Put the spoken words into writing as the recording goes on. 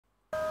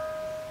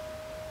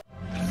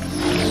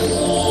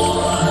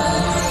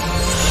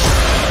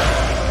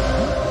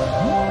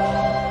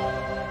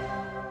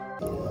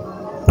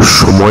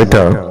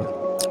সময়টা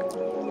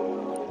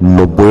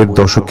 90-এর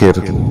দশকের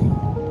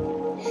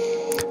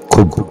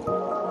খুব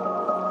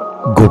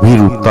গভীর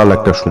উত্তাল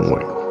একটা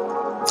সময়।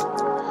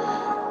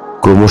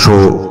 ক্রমশ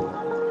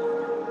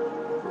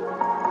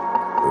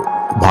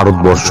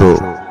ভারতবর্ষ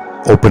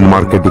ওপেন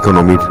মার্কেট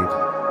ইকোনমির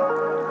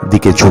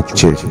দিকে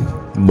ঝুঁকছে।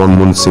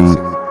 মনমোহন সিং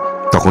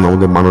তখন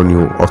আমাদের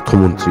মাননীয়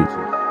অর্থমন্ত্রী,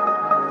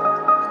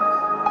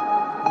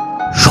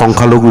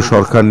 সংখ্যালঘু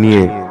সরকার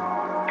নিয়ে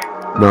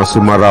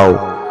নরসিমহা রাও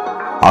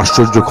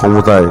আশ্চর্য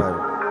ক্ষমতায়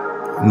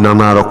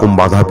নানা রকম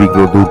বাধা বিঘ্ন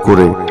দূর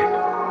করে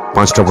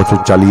 5টা বছর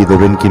চালিয়ে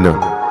দেবেন কিনা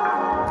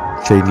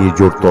সেই নিয়ে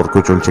জোর তর্ক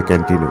চলছে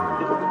ক্যান্টিনে।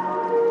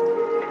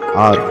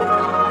 আর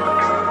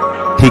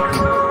ঠিক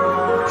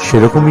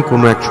সেরকমই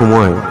কোনো এক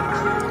সময়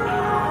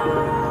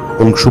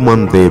অংশুমান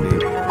দেব,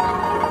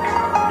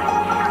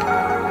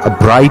 a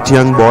bright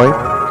young boy,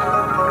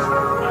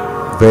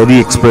 very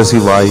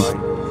expressive eye,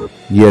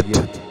 yet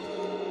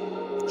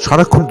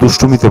সারাক্ষণ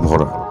দুষ্টুমিতে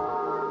ভরা,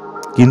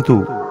 কিন্তু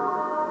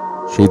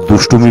সেই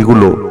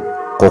দুষ্টুমিগুলো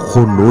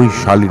কখনোই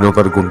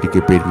শালীনতার গণ্ডিকে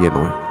পেরিয়ে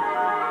নয়।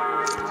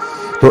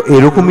 তো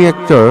এরকমই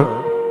একটা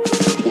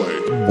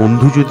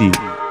বন্ধু যদি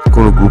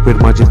কোনো গ্রুপের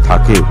মাঝে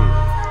থাকে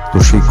তো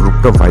সেই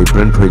গ্রুপটা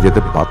ভাইব্রেন্ট হয়ে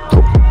যেতে বাধ্য।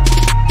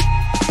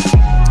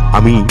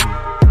 আমি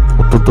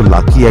অত্যন্ত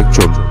লাকি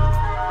একজন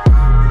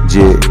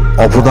যে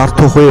অপদার্থ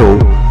হয়েও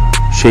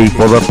সেই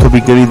পদার্থ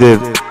বিজ্ঞানীদের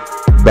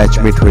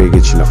ব্যাচমেট হয়ে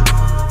গেছিলাম।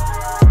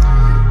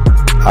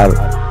 আর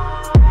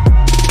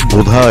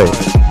বোধহয়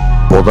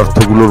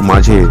পদার্থগুলোর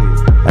মাঝে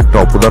একটা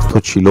অপদার্থ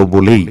ছিল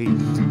বলেই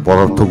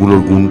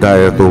পদার্থগুলোর গুণটা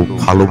এত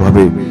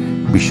ভালোভাবে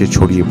বিশ্বে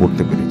ছড়িয়ে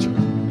পড়তে পেরেছে।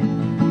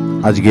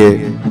 আজকে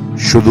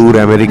সুদূর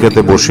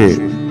আমেরিকাতে বসে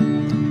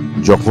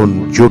যখন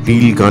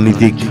জটিল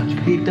গাণিতিক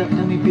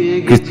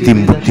কৃত্রিম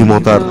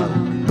বুদ্ধিমত্তার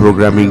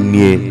প্রোগ্রামিং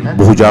নিয়ে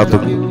বহুজাত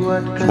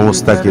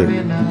সংস্থাকে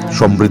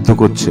সমৃদ্ধ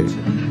করছে,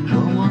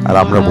 আর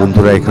আমরা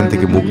বন্ধুরা এখান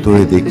থেকে মুগ্ধ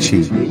হয়ে দেখছি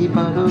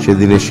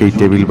সেদিনে সেই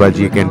টেবিল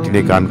বাজিয়ে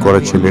ক্যান্টিনে গান করা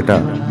ছেলেটা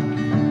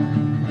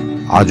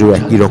আজও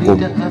একই রকম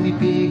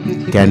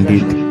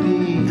ক্যান্ডিড,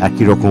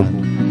 একই রকম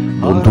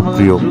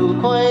বন্ধুপ্রিয়,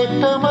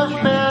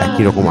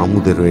 একই রকম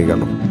আমোদে রয়ে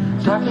গেল।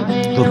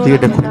 সত্যি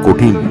এটা খুব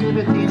কঠিন,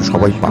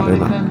 সবাই পারে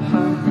না।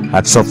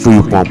 হ্যাটস অফ টু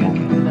ইউ পম।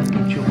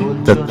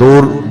 তা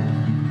তোর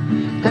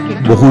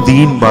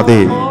বহুদিন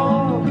বাদে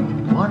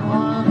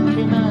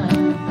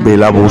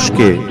বেলা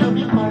বোসকে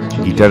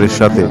গিটারের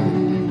সাথে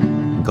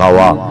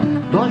গাওয়া,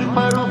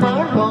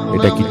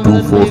 এটা কি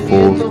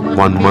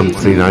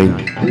 2441139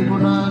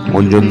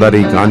 অঞ্জনদার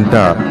এই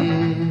গানটা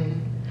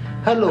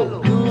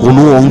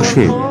কোনো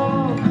অংশে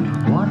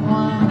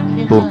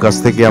তোর কাছ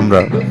থেকে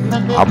আমরা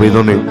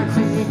আবেদনে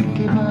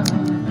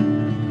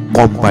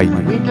কম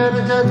পাইনি।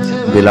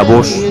 বেলা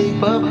বোস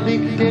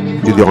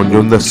যদি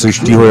অঞ্জনদার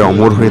সৃষ্টি হয়ে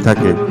অমর হয়ে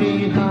থাকে,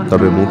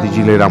 তবে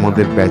মতিঝিলের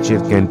আমাদের ব্যাচের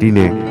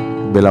ক্যান্টিনে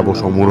বেলা বোস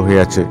অমর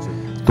হয়ে আছে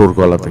তোর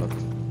গলা থেকে।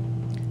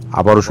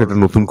 আবারও সেটা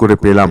নতুন করে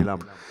পেলাম।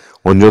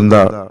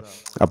 অঞ্জনদা,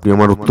 আপনি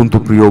আমার অত্যন্ত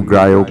প্রিয়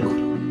গায়ক,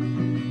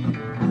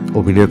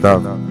 অভিনেতা,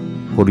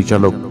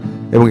 পরিচালক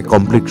এবং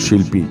কমপ্লিট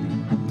শিল্পী।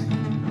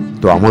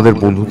 তো আমাদের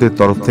বন্ধুদের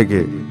তরফ থেকে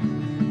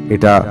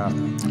এটা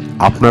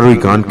আপনার ওই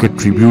গানকে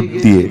ট্রিবিউট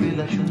দিয়ে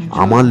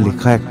আমার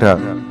লেখা একটা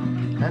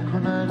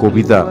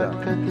কবিতা,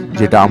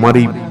 যেটা আমার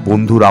এই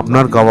বন্ধুর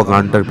আপনার গাওয়া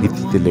গানটার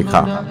ভিত্তিতে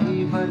লেখা,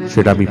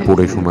 সেটা আমি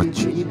পড়ে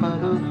শোনাচ্ছি।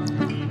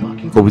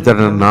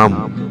 কবিতাটার নাম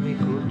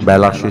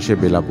বেলা শেষে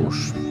বেলা বোস।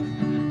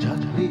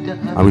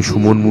 আমি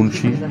সুমন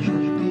মুন্সি,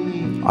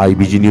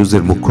 আইবিজি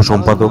নিউজের মুখ্য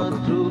সম্পাদক।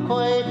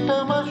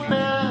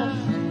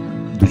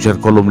 2-4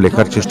 কলম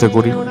লেখার চেষ্টা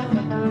করি।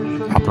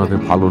 আপনাদের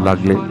ভালো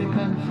লাগলে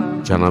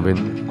জানাবেন,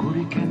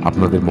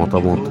 আপনাদের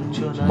মতামত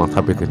মাথা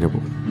পেতে নেব।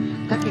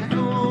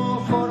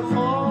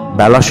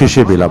 বেলা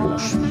শেষে বেলা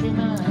বোস।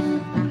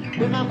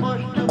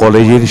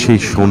 কলেজের সেই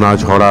সোনা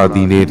ঝরা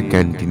দিনের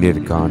ক্যান্টিনের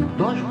গান,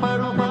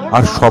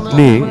 আর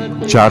স্বপ্নে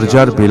যার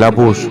যার বেলা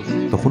বোস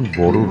তখন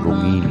বড়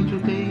রঙিন।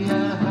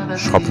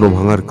 স্বপ্ন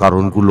ভাঙার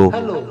কারণগুলো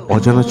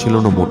অজানা ছিল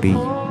না মোটেই,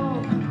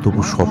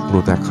 তবু স্বপ্ন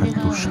দেখার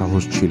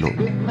দুঃসাহস ছিল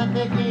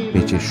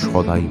বেঁচে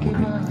সদাই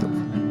মনে।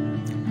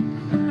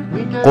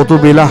 কত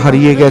বেলা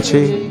হারিয়ে গেছে,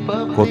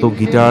 কত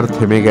গিটার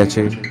থেমে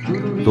গেছে,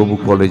 তবু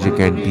কলেজে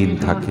ক্যান্টিন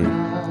থাকে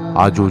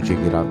আজও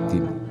জেগে রাত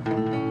দিন।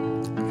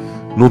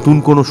 নতুন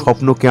কোনো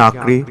স্বপ্নকে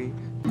আঁকড়ে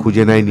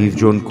খুঁজে নেয়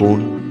নির্জন কোণ,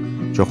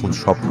 যখন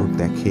স্বপ্ন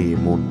দেখে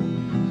মন।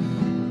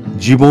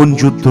 জীবন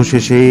যুদ্ধ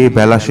শেষে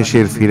বেলা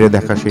শেষের ফিরে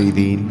দেখা সেই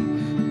দিন,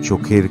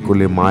 চোখের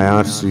কোলে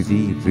মায়ার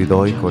স্মৃতি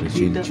হৃদয় করে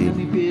চিনচিন।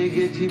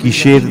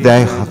 কিসের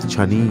দেয়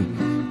হাতছানি,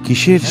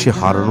 কিসের সে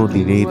হারানো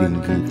দিনের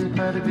ইঙ্গিত?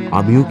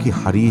 আমিও কি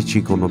হারিয়েছি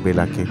কোনো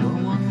বেলাকে?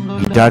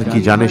 গিটার কি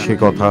জানে সে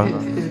কথা?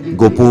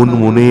 গোপন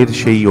মনের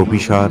সেই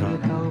অভিসার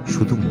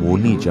শুধু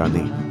মনই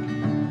জানে।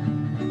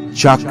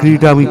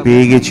 চাকরিটা আমি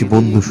পেয়ে গেছি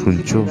বন্ধু,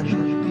 শুনছো?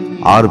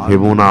 আর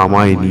ভেবো না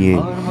আমায় নিয়ে,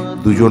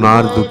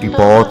 দুজনার দুটি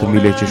পথ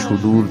মিলেছে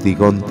সুদূর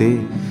দিগন্তে।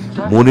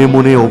 মনে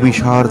মনে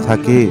অভিসার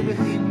থাকে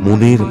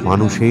মনের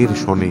মানুষের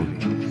শনে,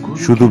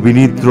 শুধু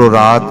বিনিদ্র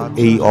রাত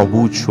এই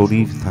অবুঝ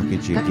শরীর থাকে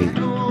জেগে।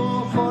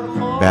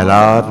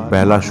 বেলার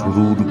বেলা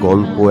শুরুর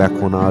গল্প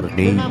এখন আর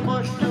নেই,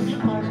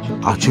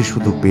 আছে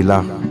শুধু বেলা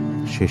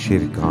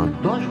শেষের গান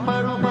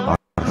আর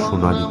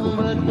সোনালি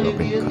কোকিলের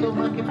অপেক্ষা।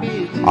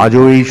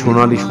 আজও এই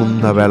সোনালি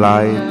সন্ধ্যা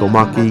বেলায়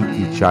তোমাকেই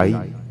কি চাই,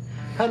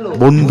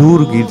 বন্ধুর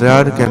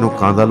গিটার কেন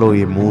কাঁদালো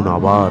এ মন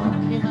আবার,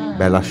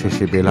 বেলা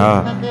শেষে বেলা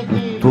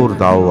উত্তর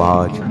দাও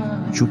আজ,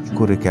 চুপ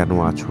করে কেন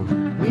আছো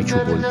কিছু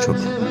বলছো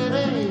না।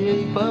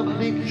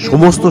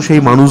 সমস্ত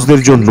সেই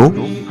মানুষদের জন্য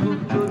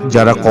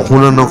যারা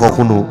কখনো না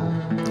কখনো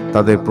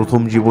তাদের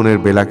প্রথম জীবনের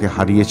বেলাকে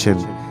হারিয়েছেন,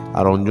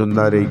 আর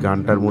অঞ্জনদার এই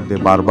গানটার মধ্যে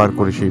বারবার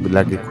করে সেই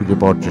বেলাকে খুঁজে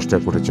পাওয়ার চেষ্টা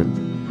করেছেন।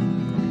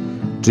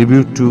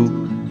 Tribute to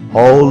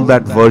all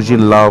that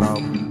virgin love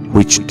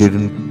which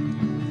didn't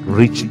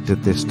reach the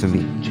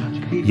destiny,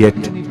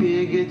 yet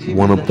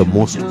one of the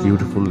most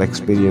beautiful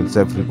experience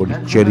everybody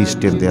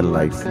cherished in their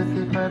life.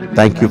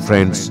 Thank you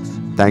friends,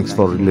 thanks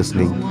for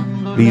listening,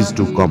 please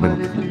do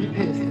comment.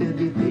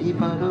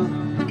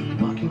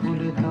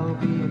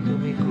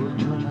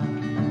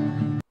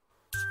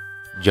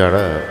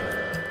 যারা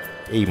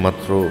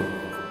এইমাত্র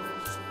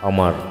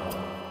আমার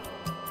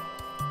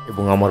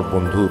এবং আমার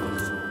বন্ধুর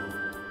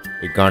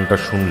এই গানটা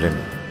শুনলেন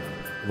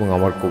এবং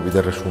আমার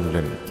কবিতাটা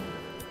শুনলেন,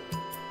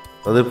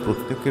 তাদের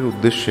প্রত্যেকের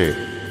উদ্দেশ্যে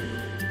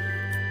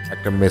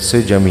একটা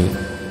মেসেজ আমি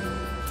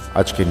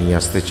আজকে নিয়ে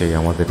আসতে চাই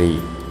আমাদের এই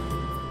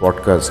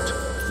পডকাস্ট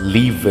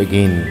লিভ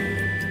অ্যাগেইন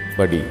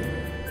বাডি।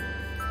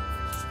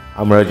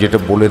 আমরা যেটা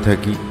বলে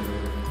থাকি,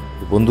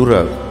 বন্ধুরা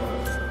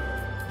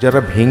যারা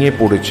ভেঙে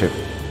পড়েছে,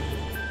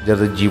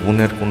 যাদের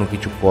জীবনের কোনো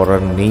কিছু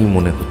করার নেই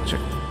মনে হচ্ছে,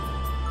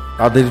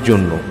 তাদের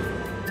জন্য,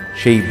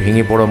 সেই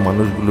ভেঙে পড়া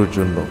মানুষগুলোর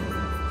জন্য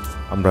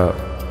আমরা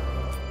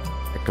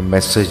একটা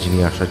মেসেজ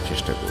নিয়ে আসার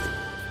চেষ্টা করি।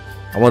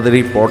 আমাদের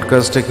এই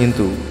পডকাস্টটা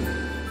কিন্তু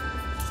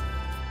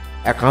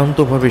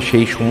একান্তভাবে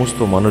সেই সমস্ত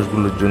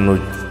মানুষগুলোর জন্য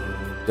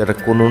যারা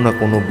কোনো না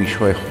কোনো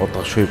বিষয়ে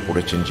হতাশ হয়ে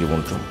পড়েছেন জীবন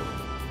সম্পর্কে।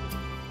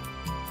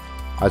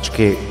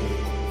 আজকে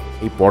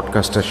এই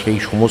পডকাস্টটা সেই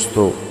সমস্ত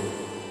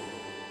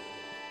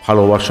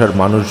ভালোবাসার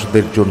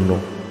মানুষদের জন্য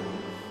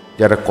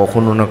যারা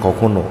কখনো না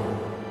কখনো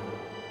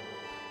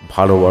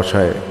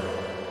ভালোবাসায়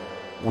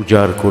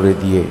উজাড় করে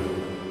দিয়ে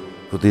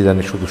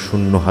প্রতিদানে শুধু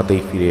শূন্য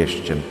হাতেই ফিরে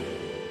এসেছেন।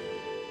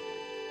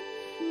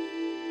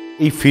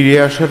 এই ফিরে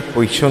আসার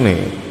পেছনে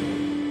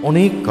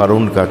অনেক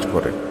কারণ কাজ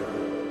করে,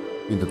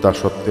 কিন্তু তা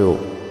সত্ত্বেও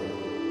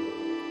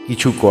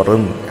কিছু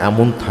কারণ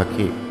এমন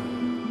থাকে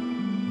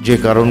যে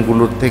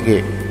কারণগুলোর থেকে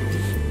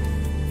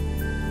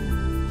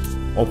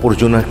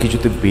অপরজন আর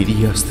কিছুতে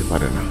বেরিয়ে আসতে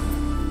পারে না।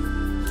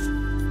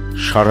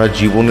 সারা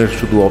জীবনের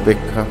শুধু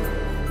অপেক্ষা,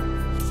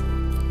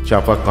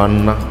 চাপা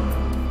কান্না,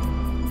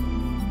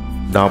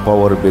 না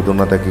পাওয়ার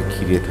বেদনা তাকে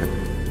ঘিরে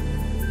থাকে।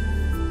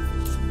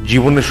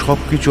 জীবনে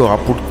সবকিছু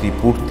আপূর্তি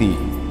পূর্তি,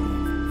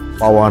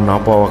 পাওয়া না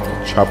পাওয়াকে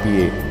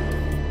ছাপিয়ে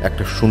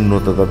একটা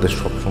শূন্যতা তাদের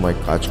সবসময়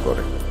কাজ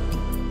করে।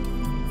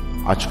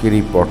 আজকের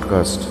এই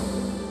podcast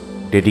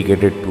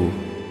dedicated to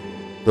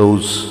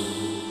those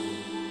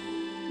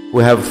who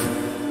have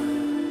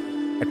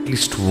at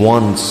least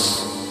once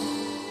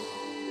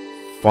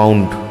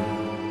found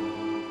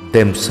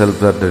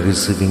themselves at the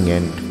receiving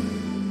end.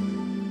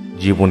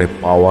 জীবনে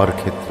পাওয়ার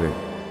ক্ষেত্রে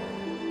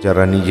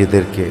যারা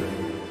নিজেদেরকে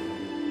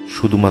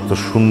শুধুমাত্র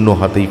শূন্য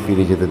হাতেই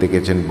ফিরে যেতে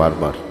দেখেছেন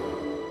বারবার,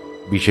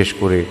 বিশেষ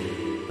করে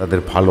তাদের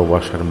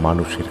ভালোবাসার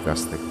মানুষের কাছ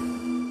থেকে।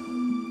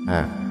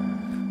 হ্যাঁ,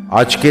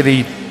 আজকের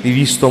এই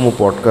 30তম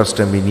পডকাস্ট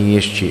আমি নিয়ে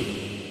এসেছি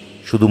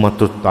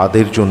শুধুমাত্র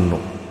তাদের জন্য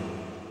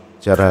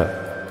যারা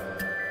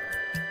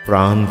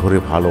প্রাণ ভরে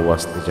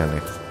ভালোবাসতে জানে,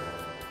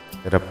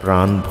 যারা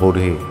প্রাণ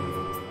ভরে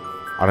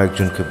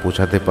আরেকজনকে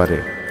বোঝাতে পারে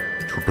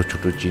ছোট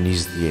ছোট জিনিস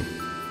দিয়ে,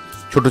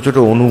 ছোট ছোট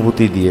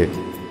অনুভূতি দিয়ে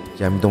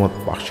যে আমি তোমার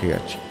পাশে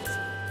আছি।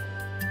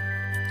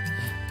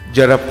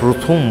 যারা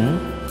প্রথম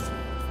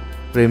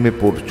প্রেমে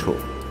পড়ছো,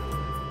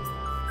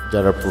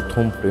 যারা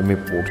প্রথম প্রেমে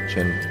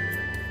পড়ছেন,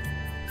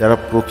 যারা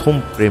প্রথম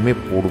প্রেমে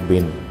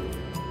পড়বেন,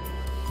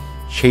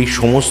 সেই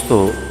সমস্ত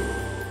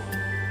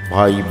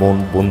ভাই বোন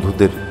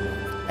বন্ধুদের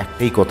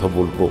একটাই কথা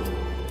বলবো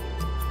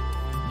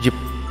যে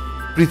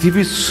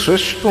পৃথিবীর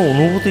শ্রেষ্ঠ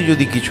অনুভূতি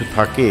যদি কিছু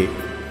থাকে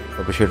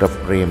তবে সেটা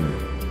প্রেম।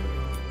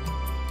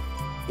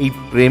 এই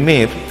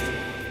প্রেমের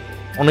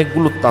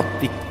অনেকগুলো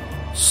তাত্ত্বিক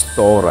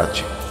স্তর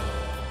আছে,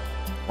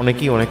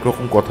 অনেকেই অনেক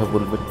রকম কথা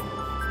বলবেন,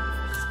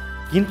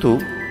 কিন্তু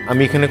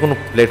আমি এখানে কোনো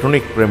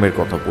প্ল্যাটনিক প্রেমের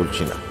কথা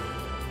বলছি না।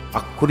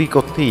 আক্ষরিক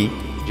অর্থেই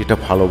যেটা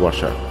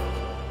ভালোবাসা,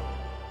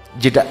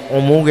 যেটা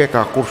অমোঘ এক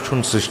আকর্ষণ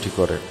সৃষ্টি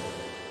করে,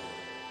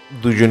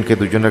 দুজনকে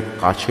দুজনের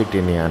কাছে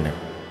টেনে আনে।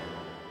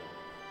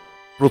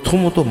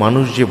 প্রথমত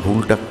মানুষ যে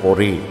ভুলটা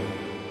করে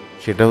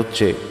সেটা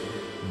হচ্ছে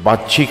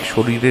বাহ্যিক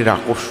শরীরের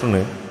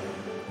আকর্ষণে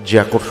যে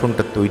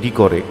আকর্ষণটা তৈরি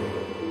করে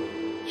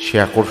সে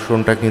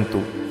আকর্ষণটা কিন্তু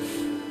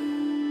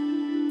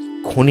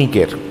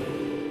ক্ষণিকের।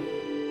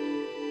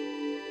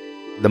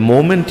 The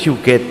moment you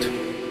get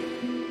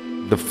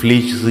the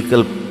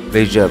physical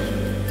pleasure,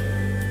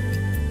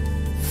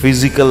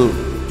 physical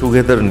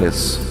togetherness,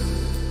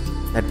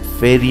 at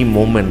very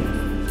moment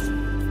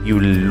you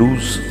will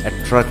lose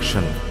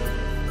attraction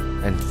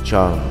and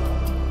charm.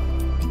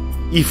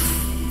 If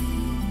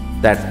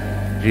that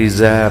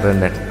desire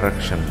and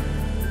attraction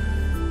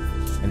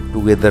and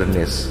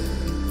togetherness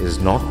is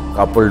not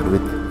coupled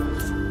with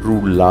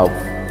true love,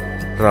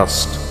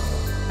 trust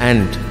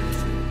and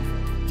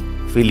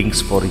feelings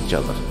for each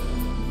other.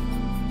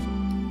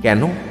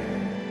 কেন?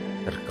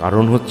 তার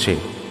কারণ হচ্ছে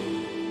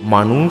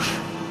মানুষ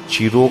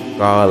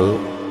চিরকাল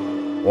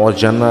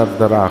অজানার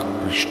দ্বারা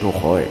আকৃষ্ট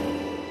হয়।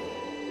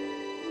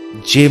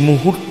 যে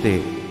মুহূর্তে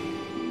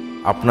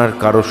আপনার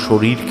কারো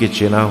শরীরকে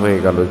চেনা হয়ে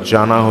গেল,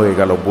 জানা হয়ে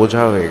গেল,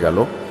 বোঝা হয়ে গেল,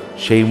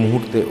 সেই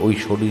মুহূর্তে ওই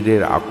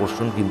শরীরের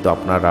আকর্ষণ কিন্তু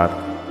আপনার আর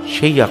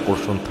সেই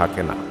আকর্ষণ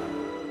থাকে না।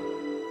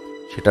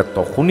 সেটা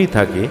তখনই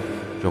থাকে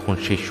যখন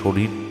সেই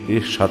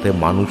শরীরের সাথে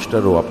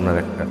মানুষটারও আপনার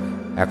একটা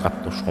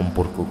একাত্ম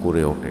সম্পর্ক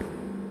গড়ে ওঠে।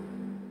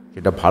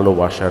 সেটা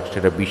ভালোবাসার,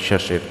 সেটা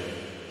বিশ্বাসের,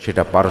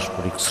 সেটা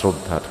পারস্পরিক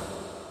শ্রদ্ধার।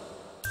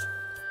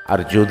 আর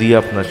যদি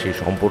আপনার সেই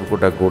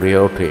সম্পর্কটা গড়ে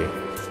ওঠে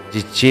যে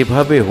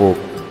যেভাবে হোক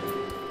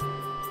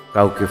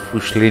কাউকে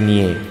ফুসলে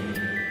নিয়ে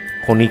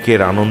ক্ষণিকের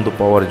আনন্দ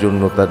পাওয়ার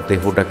জন্য তার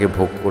দেহটাকে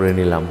ভোগ করে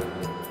নিলাম,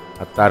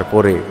 আর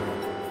তারপরে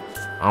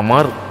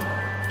আমার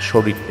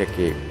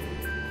শরীরটাকে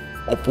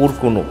অপর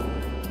কোনো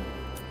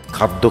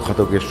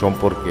খাদ্যখাদকের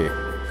সম্পর্কে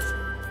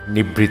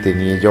নিভৃতে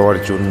নিয়ে যাওয়ার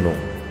জন্য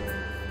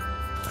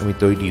আমি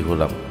তৈরি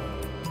হলাম,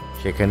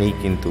 সেখানেই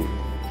কিন্তু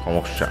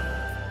সমস্যা।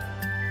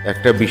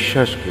 একটা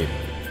বিশ্বাসকে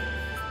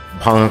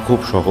ভাঙা খুব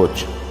সহজ,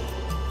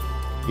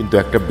 কিন্তু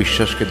একটা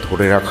বিশ্বাসকে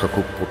ধরে রাখা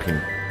খুব কঠিন।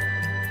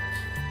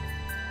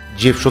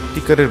 যে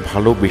সত্যিকারের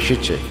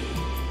ভালোবেসেছে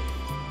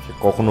সে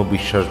কখনো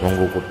বিশ্বাস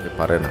ভঙ্গ করতে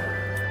পারে না।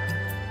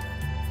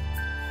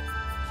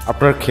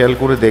 আপনার খেয়াল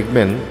করে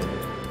দেখবেন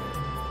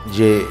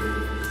যে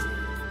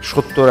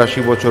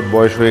 70-80 বছর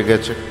বয়স হয়ে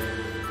গেছে,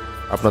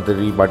 আপনাদের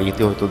এই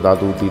বাড়িতে হয়তো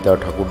দাদু, দিদা,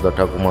 ঠাকুরদা,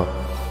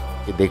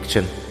 ঠাকুমাকে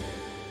দেখছেন,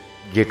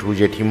 জেঠু,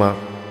 জেঠিমা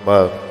বা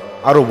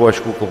আরও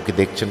বয়স্ক কাউকে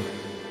দেখছেন।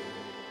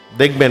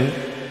 দেখবেন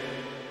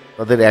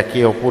তাদের একে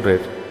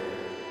অপরের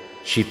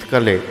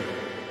শীতকালে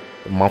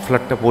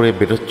মাফলারটা পরে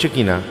বেরোচ্ছে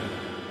কিনা,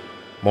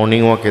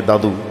 মর্নিং ওয়াকে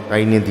দাদু,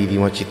 তাই নিয়ে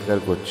দিদিমা চিৎকার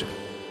করছে।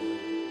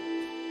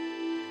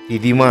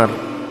 দিদিমার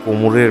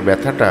কোমরের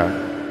ব্যথাটা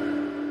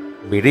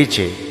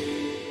বেড়েছে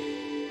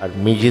আর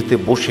মেঝেতে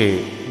বসে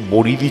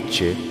বড়ি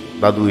দিচ্ছে,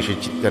 দাদু এসে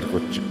চিৎকার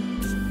করছে।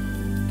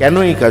 কেন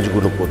এই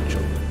কাজগুলো করছো?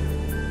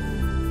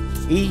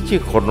 এই যে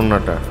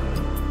ঘটনাটা,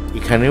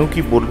 এখানেও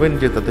কি বলবেন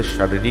যে তাদের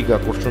শারীরিক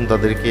আকর্ষণ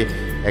তাদেরকে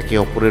একে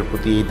অপরের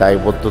প্রতি এই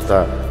দায়বদ্ধতা,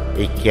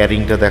 এই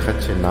কেয়ারিংটা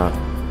দেখাচ্ছে? না,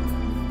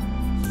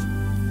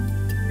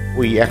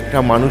 ওই একটা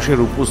মানুষের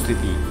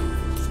উপস্থিতি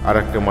আর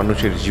একটা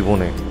মানুষের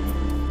জীবনে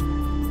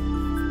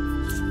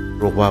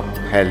প্রভাব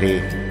ফেলে,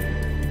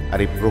 আর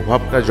এই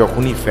প্রভাবটা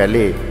যখনই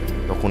ফেলে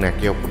তখন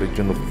একে অপরের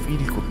জন্য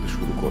ফিল করতে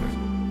শুরু করে।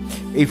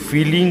 এই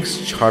ফিলিংস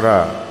ছাড়া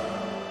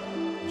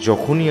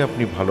যখনই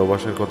আপনি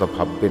ভালোবাসার কথা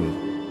ভাববেন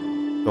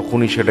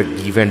তখনই সেটা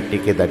গিভ অ্যান্ড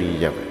টেকে দাঁড়িয়ে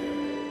যাবে,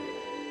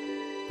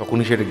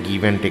 তখনই সেটা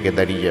গিভ অ্যান্ড টেকে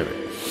দাঁড়িয়ে যাবে।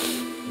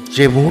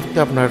 যে মুহূর্তে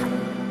আপনার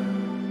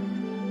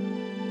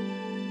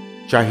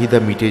চাহিদা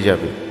মিটে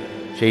যাবে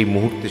সেই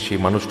মুহূর্তে সেই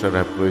মানুষটার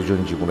আর প্রয়োজন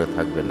জীবনে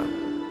থাকবে না।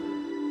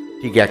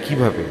 ঠিক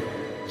একইভাবে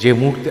যে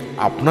মুহূর্তে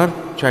আপনার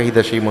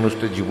চাহিদা সেই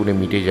মানুষটার জীবনে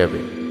মিটে যাবে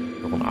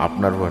তখন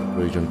আপনারও আর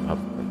প্রয়োজন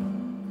ভাববেন।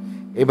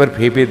 এবার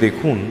ভেবে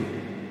দেখুন,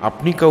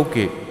 আপনি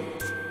কাউকে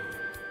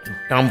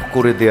ডাম্প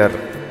করে দেওয়ার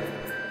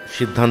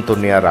সিদ্ধান্ত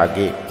নেওয়ার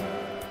আগে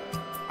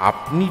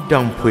আপনি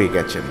ডাম্প হয়ে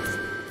গেছেন,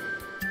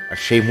 আর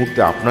সেই মুহূর্তে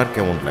আপনার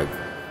কেমন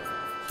লাগবে?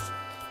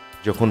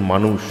 যখন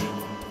মানুষ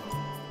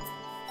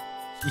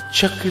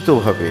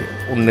ইচ্ছাকৃতভাবে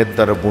অন্যের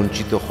দ্বারা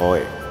বঞ্চিত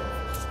হয়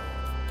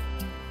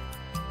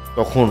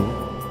তখন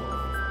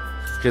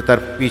সে তার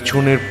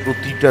পেছনের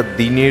প্রতিটা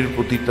দিনের,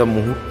 প্রতিটা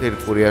মুহূর্তের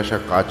করে আসা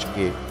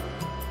কাজকে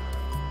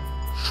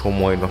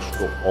সময় নষ্ট,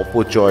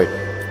 অপচয়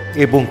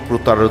এবং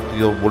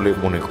প্রতারিত বলে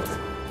মনে করে।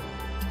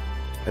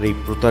 আর এই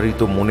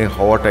প্রতারিত মনে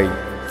হওয়াটাই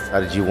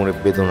তার জীবনে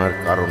বেদনার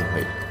কারণ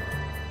হয়।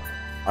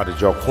 আর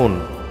যখন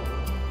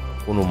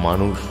কোনো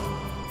মানুষ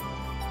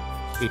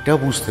এটা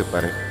বুঝতে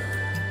পারে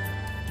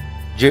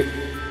যে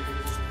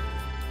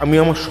আমি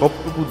আমার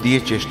সবটুকু দিয়ে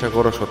চেষ্টা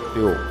করা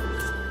সত্ত্বেও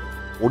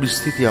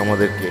পরিস্থিতি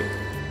আমাদেরকে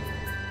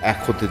এক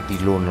হতে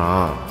দিল না,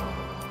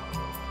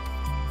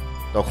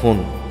 তখন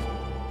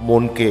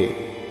মনকে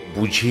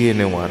বুঝিয়ে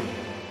নেওয়ার,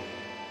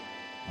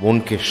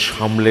 মনকে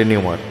সামলে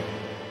নেওয়ার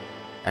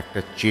একটা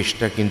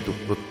চেষ্টা কিন্তু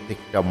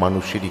প্রত্যেকটা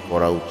মানুষেরই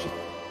করা উচিত।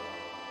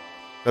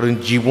 কারণ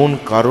জীবন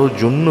কারো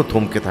জন্য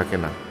থমকে থাকে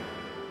না,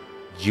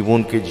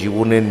 জীবনকে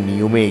জীবনের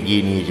নিয়মে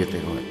এগিয়ে নিয়ে যেতে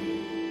হয়।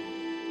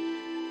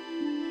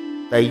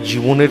 তাই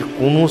জীবনের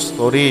কোনো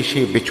স্তরে এসে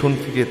পেছন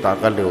ফিরে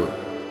তাকালেও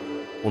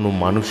কোনো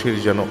মানুষের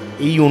যেন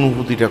এই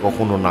অনুভূতিটা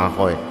কখনো না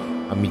হয়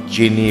আমি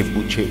জেনে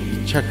বুঝে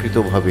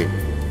ইচ্ছাকৃতভাবে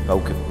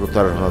কাউকে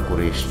প্রতারণা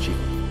করে এসেছি।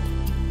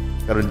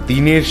 কারণ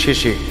দিনের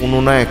শেষে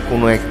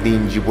কোনো একদিন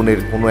জীবনের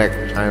কোনো এক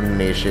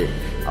সামনে এসে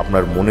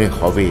আপনার মনে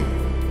হবে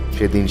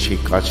সেদিন সেই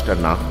কাজটা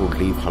না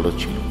করলেই ভালো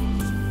ছিল।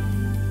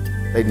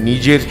 তাই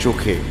নিজের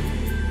চোখে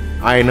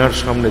আয়নার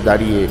সামনে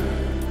দাঁড়িয়ে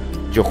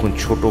যখন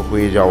ছোট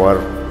হয়ে যাওয়ার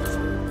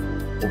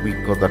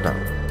অভিজ্ঞতাটা,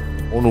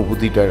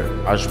 অনুভূতিটা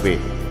আসবে,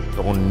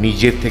 তখন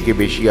নিজের থেকে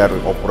বেশি আর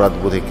অপরাধ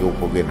বোধে কেউ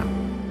ভোগে না।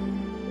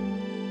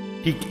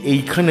 ঠিক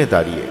এইখানে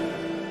দাঁড়িয়ে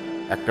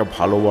একটা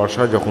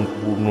ভালোবাসা যখন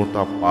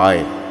পূর্ণতা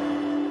পায়,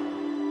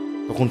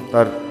 তখন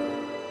তার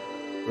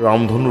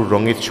রামধনুর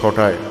রঙের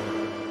ছটায়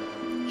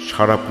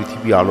সারা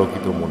পৃথিবী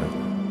আলোকিত মনে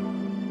হয়।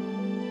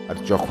 আর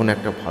যখন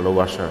একটা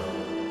ভালোবাসা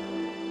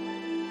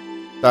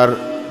তার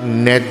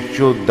ন্যায্য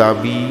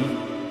দাবি,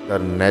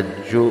 তার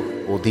ন্যায্য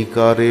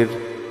অধিকারের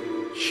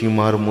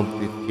সীমার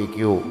মধ্যে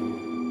থেকেও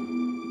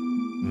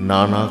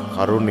নানা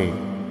কারণে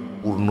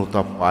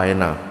পূর্ণতা পায়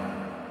না,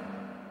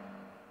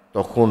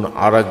 তখন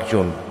আর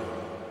একজন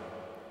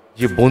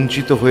যে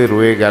বঞ্চিত হয়ে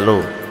রয়ে গেল,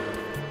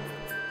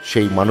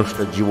 সেই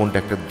মানুষটার জীবনটা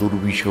একটা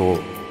দুর্বিষহ,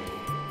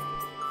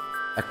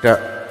 একটা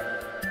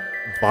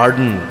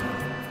burden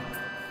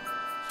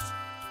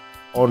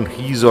on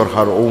his or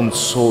her own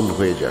soul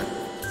হয়ে যায়।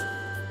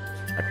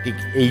 আর ঠিক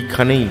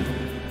এইখানেই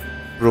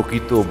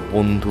প্রকৃত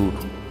বন্ধুর,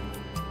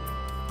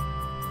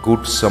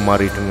 গুড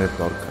সামারিটানের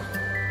দরকার।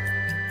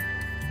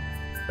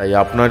 তাই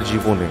আপনার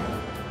জীবনে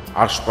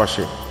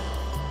আশপাশে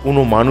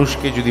কোনো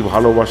মানুষকে যদি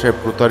ভালোবাসায়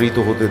প্রতারিত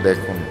হতে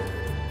দেখুন,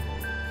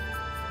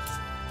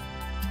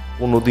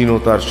 কোনোদিনও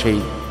তার সেই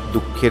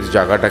দুঃখের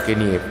জায়গাটাকে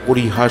নিয়ে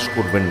পরিহাস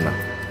করবেন না,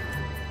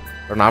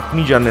 কারণ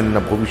আপনি জানেন না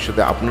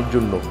ভবিষ্যতে আপনার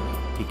জন্য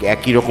ঠিক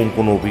একই রকম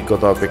কোনো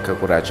অভিজ্ঞতা অপেক্ষা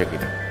করে আছে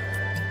কিনা।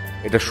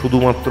 এটা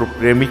শুধুমাত্র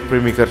প্রেমিক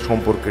প্রেমিকার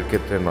সম্পর্কের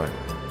ক্ষেত্রে নয়,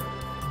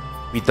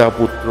 পিতা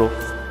পুত্র,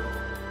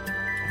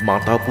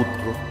 মাতা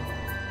পুত্র,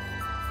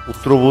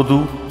 পুত্রবধূ,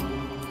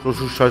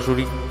 শ্বশুর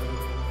শাশুড়ি,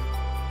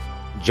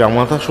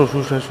 জামাতা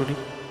শ্বশুর শাশুড়ি,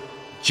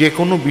 যে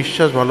কোনো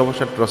বিশ্বাস,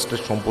 ভালোবাসার,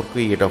 ট্রাস্টের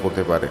সম্পর্কেই এটা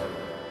হতে পারে।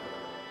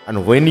 And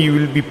when you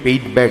will be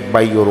paid back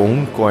by your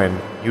own coin,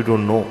 you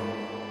don't know.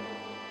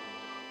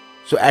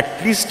 So at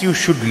least you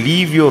should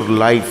live your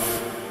life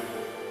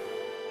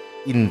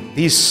in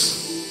this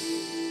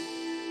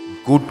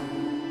good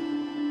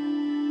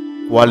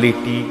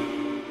quality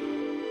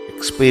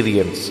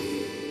experience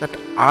that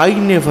I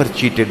never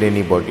cheated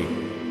anybody.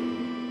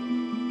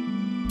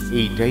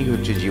 এইটাই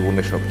হচ্ছে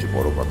জীবনের সবচেয়ে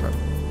বড় কথা।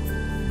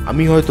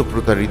 আমি হয়তো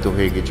প্রতারিত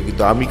হয়ে গেছি,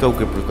 কিন্তু আমি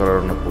কাউকে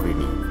প্রতারণা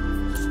করিনি।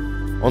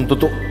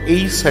 অন্তত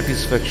এই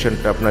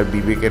স্যাটিসফ্যাকশনটা আপনার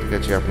বিবেকের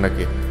কাছে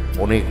আপনাকে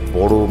অনেক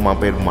বড়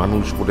মাপের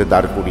মানুষ করে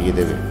দাঁড় করিয়ে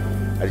দেবে।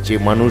 আর যে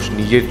মানুষ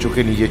নিজের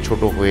চোখে নিজে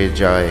ছোট হয়ে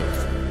যায়,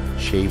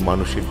 সেই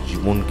মানুষের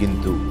জীবন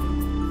কিন্তু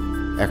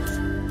এক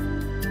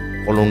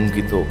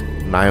কলঙ্কিত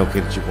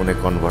নায়কের জীবনে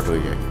কনভার্ট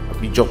হয়ে যায়।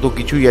 আপনি যত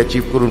কিছুই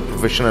অ্যাচিভ করুন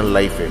প্রফেশনাল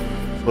লাইফে,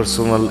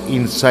 personal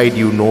inside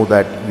you know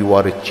that you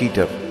R a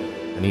cheater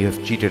and you have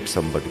cheated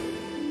somebody.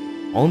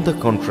 On the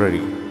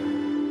contrary,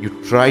 you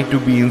try to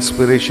B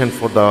inspiration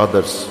for the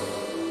others.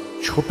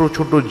 ছোট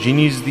ছোট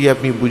জিনিস দিয়ে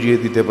আপনি বুঝিয়ে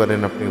দিতে পারেন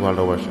আপনি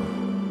ভালোবাসেন।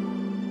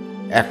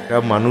 একটা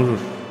মানুষ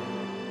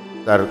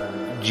তার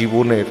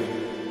জীবনের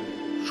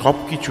সব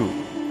কিছু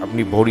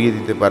আপনি ভরিয়ে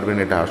দিতে পারবেন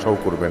এটা আশাও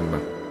করবেন না,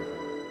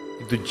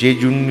 কিন্তু যে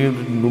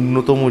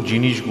ন্যূনতম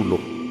জিনিসগুলো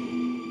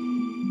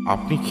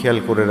আপনি খেয়াল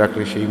করে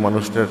রাখলে সেই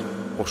মানুষটার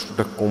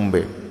কষ্টটা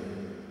কমবে,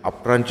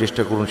 আপ্রাণ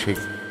চেষ্টা করুন সেই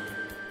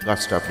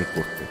কাজটা আপনি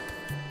করতে।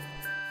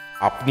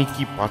 আপনি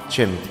কি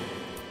পাচ্ছেন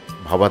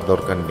ভাবার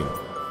দরকার নেই,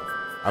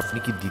 আপনি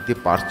কি দিতে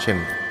পারছেন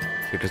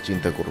সেটা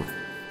চিন্তা করুন।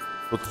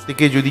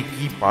 প্রত্যেকে যদি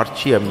কি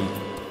পারছি আমি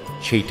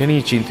সেইটা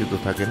নিয়ে চিন্তিত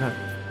থাকে না,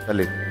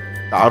 তাহলে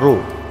তারও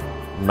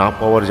না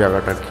পাওয়ার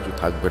জায়গাটার কিছু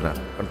থাকবে না,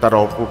 কারণ তার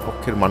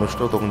অপরপক্ষের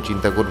মানুষটাও তখন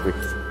চিন্তা করবে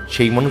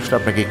সেই মানুষটা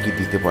আপনাকে কি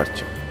দিতে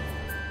পারছে।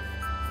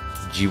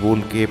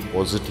 জীবনকে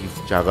পজিটিভ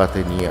জায়গাতে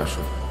নিয়ে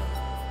আসুন।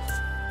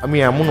 আমি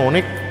এমন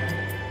অনেক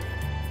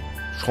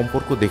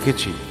সম্পর্ক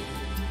দেখেছি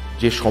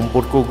যে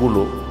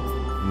সম্পর্কগুলো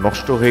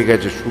নষ্ট হয়ে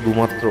গেছে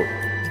শুধুমাত্র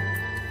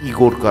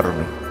ইগোর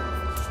কারণে,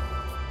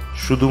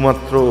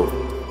 শুধুমাত্র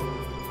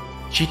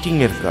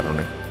চিটিংয়ের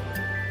কারণে,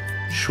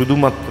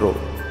 শুধুমাত্র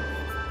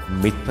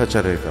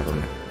মিথ্যাচারের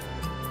কারণে।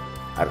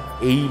 আর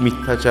এই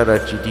মিথ্যাচার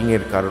আর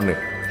চিটিংয়ের কারণে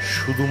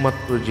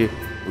শুধুমাত্র যে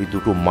ওই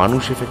দুটো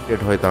মানুষ এফেক্টেড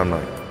হয় তা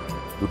নয়,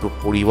 দুটো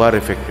পরিবার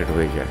এফেক্টেড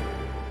হয়ে যায়,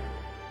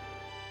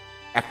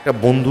 একটা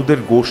বন্ধুদের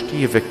গোষ্ঠী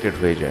এফেক্টেড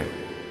হয়ে যায়।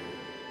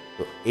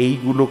 তো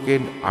এইগুলোকে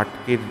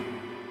আটকে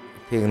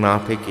না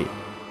থেকে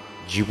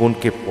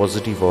জীবনকে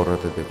পজিটিভ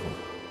অরাতে দেখুন।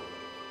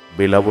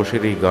 বেলা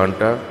বোসের এই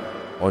গানটা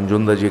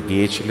অঞ্জনদা যে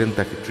গেয়েছিলেন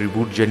তাকে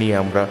ট্রিবিউট জানিয়ে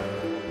আমরা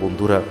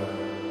বন্ধুরা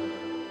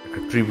একটা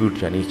ট্রিবিউট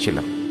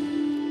জানিয়েছিলাম।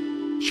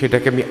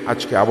 সেটাকে আমি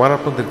আজকে আবার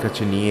আপনাদের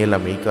কাছে নিয়ে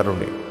এলাম এই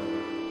কারণে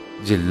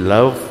যে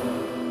লাভ,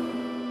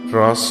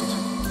 trust,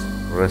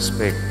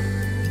 respect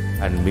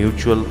and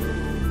mutual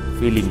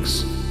feelings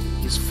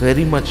is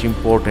very much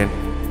important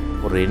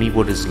for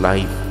anybody's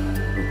life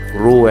to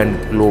grow and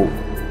glow.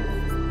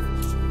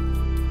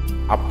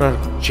 আপনার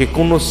যে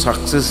কোনো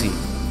সাকসেসই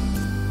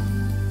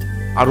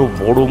আরও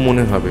বড়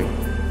মনে হবে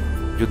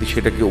যদি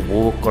সেটাকে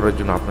উপভোগ করার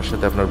জন্য আপনার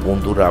সাথে আপনার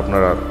বন্ধুরা,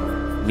 আপনারা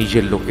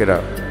নিজের লোকেরা,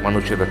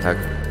 মানুষেরা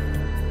থাকে।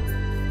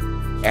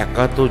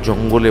 একা তো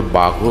জঙ্গলে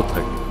বাঘও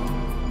থাকে,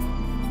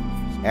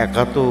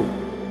 একা তো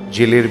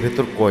জেলের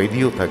ভেতর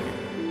কয়েদিও থাকে।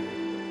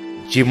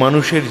 যে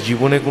মানুষের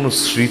জীবনে কোনো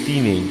স্মৃতি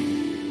নেই,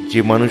 যে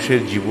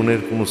মানুষের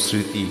জীবনের কোনো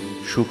স্মৃতি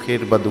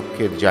সুখের বা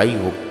দুঃখের যাই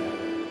হোক,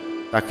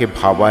 তাকে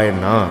ভাবায়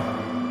না,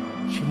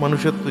 সে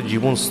মানুষের তো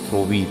জীবন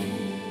স্থবির,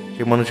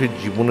 সে মানুষের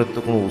জীবনের তো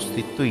কোনো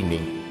অস্তিত্বই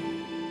নেই।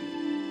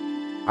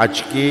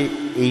 আজকে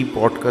এই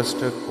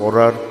পডকাস্টটা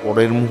করার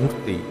পরের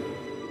মুহূর্তেই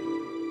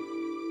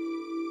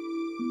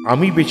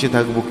আমি বেঁচে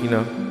থাকবো কিনা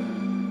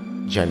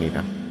জানি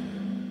না,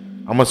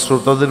 আমার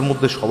শ্রোতাদের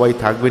মধ্যে সবাই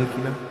থাকবেন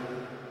কিনা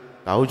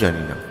তাও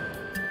জানি না।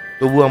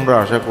 তবু আমরা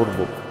আশা করব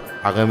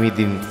আগামী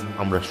দিন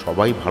আমরা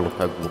সবাই ভালো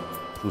থাকবো,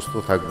 সুস্থ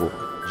থাকবো,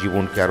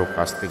 জীবনকে আরও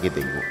কাছ থেকে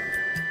দেখব।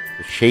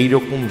 তো সেই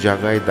রকম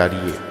জায়গায়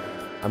দাঁড়িয়ে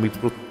আমি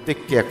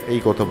প্রত্যেককে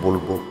একটাই কথা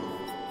বলবো,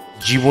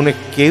 জীবনে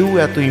কেউ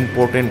এত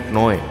ইম্পর্ট্যান্ট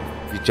নয়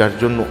যে যার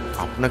জন্য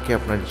আপনাকে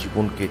আপনার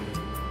জীবনকে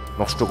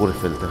নষ্ট করে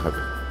ফেলতে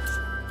হবে,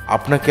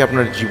 আপনাকে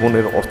আপনার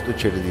জীবনের অর্থ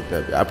ছেড়ে দিতে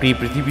হবে। আপনি এই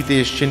পৃথিবীতে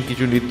এসছেন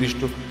কিছু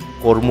নির্দিষ্ট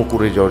কর্ম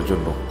করে যাওয়ার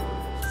জন্য।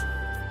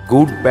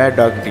 Good, bad,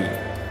 ugly,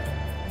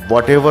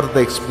 whatever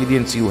the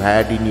experience you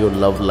had in your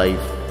love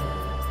life,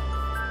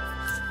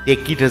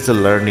 take it as a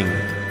learning,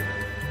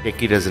 take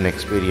it as an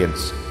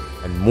experience,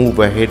 and move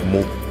ahead,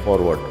 move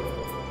forward.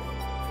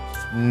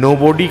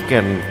 Nobody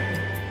can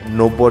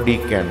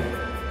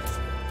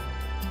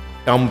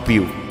dump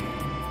you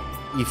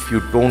if you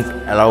don't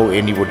allow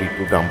anybody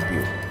to dump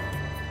you.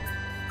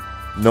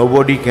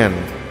 Nobody can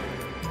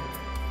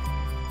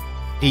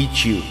teach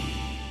you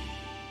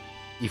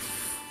if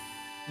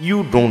you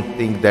don't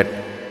think that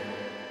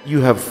you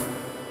have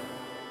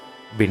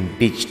been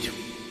ditched.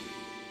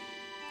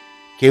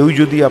 কেউ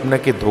যদি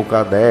আপনাকে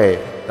ধোঁকা দেয়,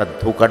 তার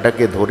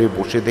ধোঁকাটাকে ধরে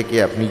বসে থেকে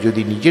আপনি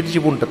যদি নিজের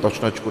জীবনটা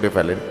তছনছ করে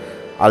ফেলেন,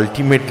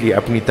 আলটিমেটলি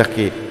আপনি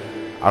তাকে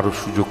আরও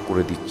সুযোগ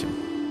করে দিচ্ছেন।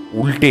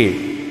 উল্টে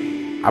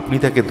আপনি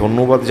তাকে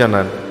ধন্যবাদ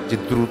জানান যে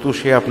দ্রুত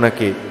সে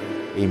আপনাকে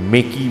এই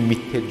মেকি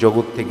মিথ্যের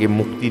জগৎ থেকে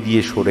মুক্তি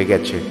দিয়ে সরে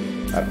গেছে,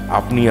 আর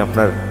আপনি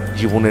আপনার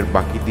জীবনের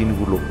বাকি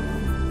দিনগুলো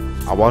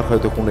আবার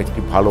হয়তো কোনো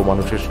একটি ভালো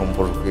মানুষের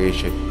সম্পর্কে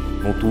এসে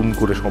নতুন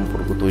করে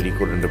সম্পর্ক তৈরি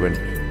করে নেবেন,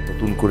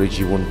 নতুন করে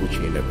জীবন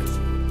গুছিয়ে নেবেন।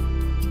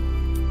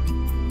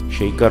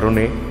 সেই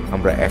কারণে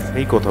আমরা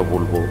একটাই কথা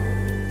বলবো,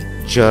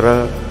 যারা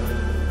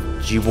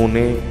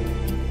জীবনে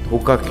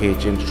ধোঁকা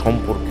খেয়েছেন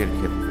সম্পর্কের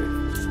ক্ষেত্রে,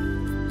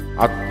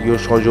 আত্মীয়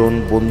স্বজন,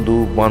 বন্ধু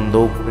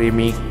বান্ধব,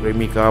 প্রেমিক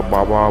প্রেমিকা,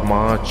 বাবা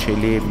মা,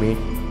 ছেলে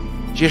মেয়ে,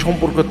 যে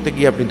সম্পর্কের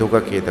থেকে আপনি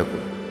ধোঁকা খেয়ে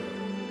থাকুন,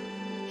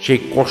 সেই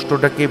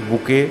কষ্টটাকে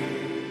বুকে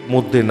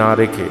মধ্যে না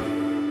রেখে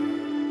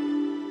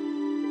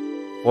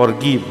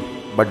forgive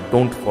but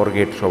don't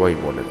forget, সবাই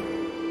বলেন।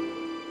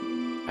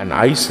 And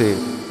I say,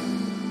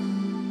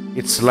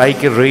 it's like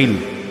a rail,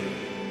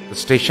 the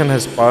station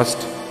has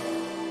passed,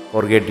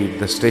 forget it,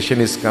 the station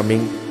is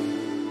coming,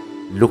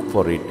 look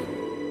for it.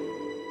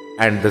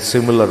 And the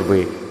similar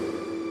way,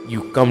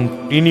 you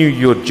continue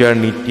your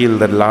journey till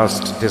the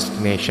last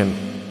destination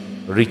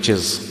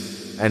reaches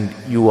and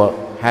you are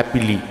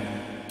happily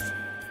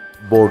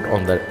board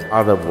on the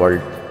other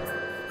world.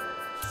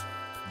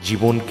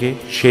 জীবনকে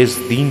শেষ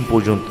দিন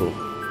পর্যন্ত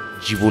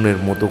জীবনের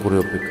মতো করে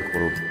অপেক্ষা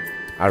করুন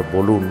আর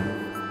বলুন,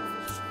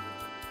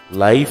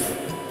 life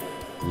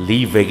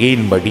leave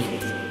again বাডি।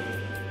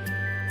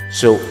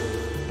 So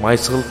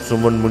myself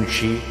Suman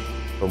Munshi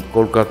from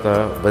Kolkata,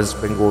 West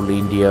Bengal,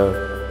 India,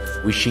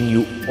 wishing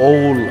you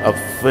all a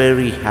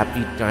very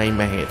happy time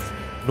ahead.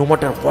 No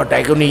matter what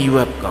agony you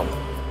have come,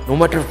 no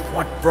matter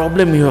what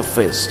problem you have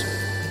faced,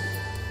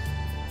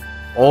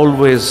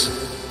 always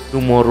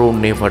tomorrow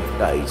never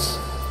dies,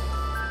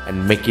 and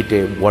make it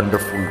a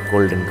wonderful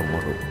golden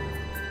tomorrow.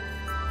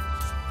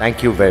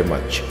 Thank you very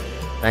much.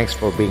 Thanks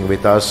for being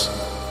with us.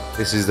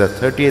 This is the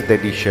 30th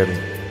edition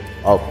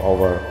of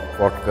our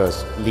podcast,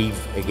 Live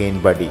Again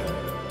Buddy.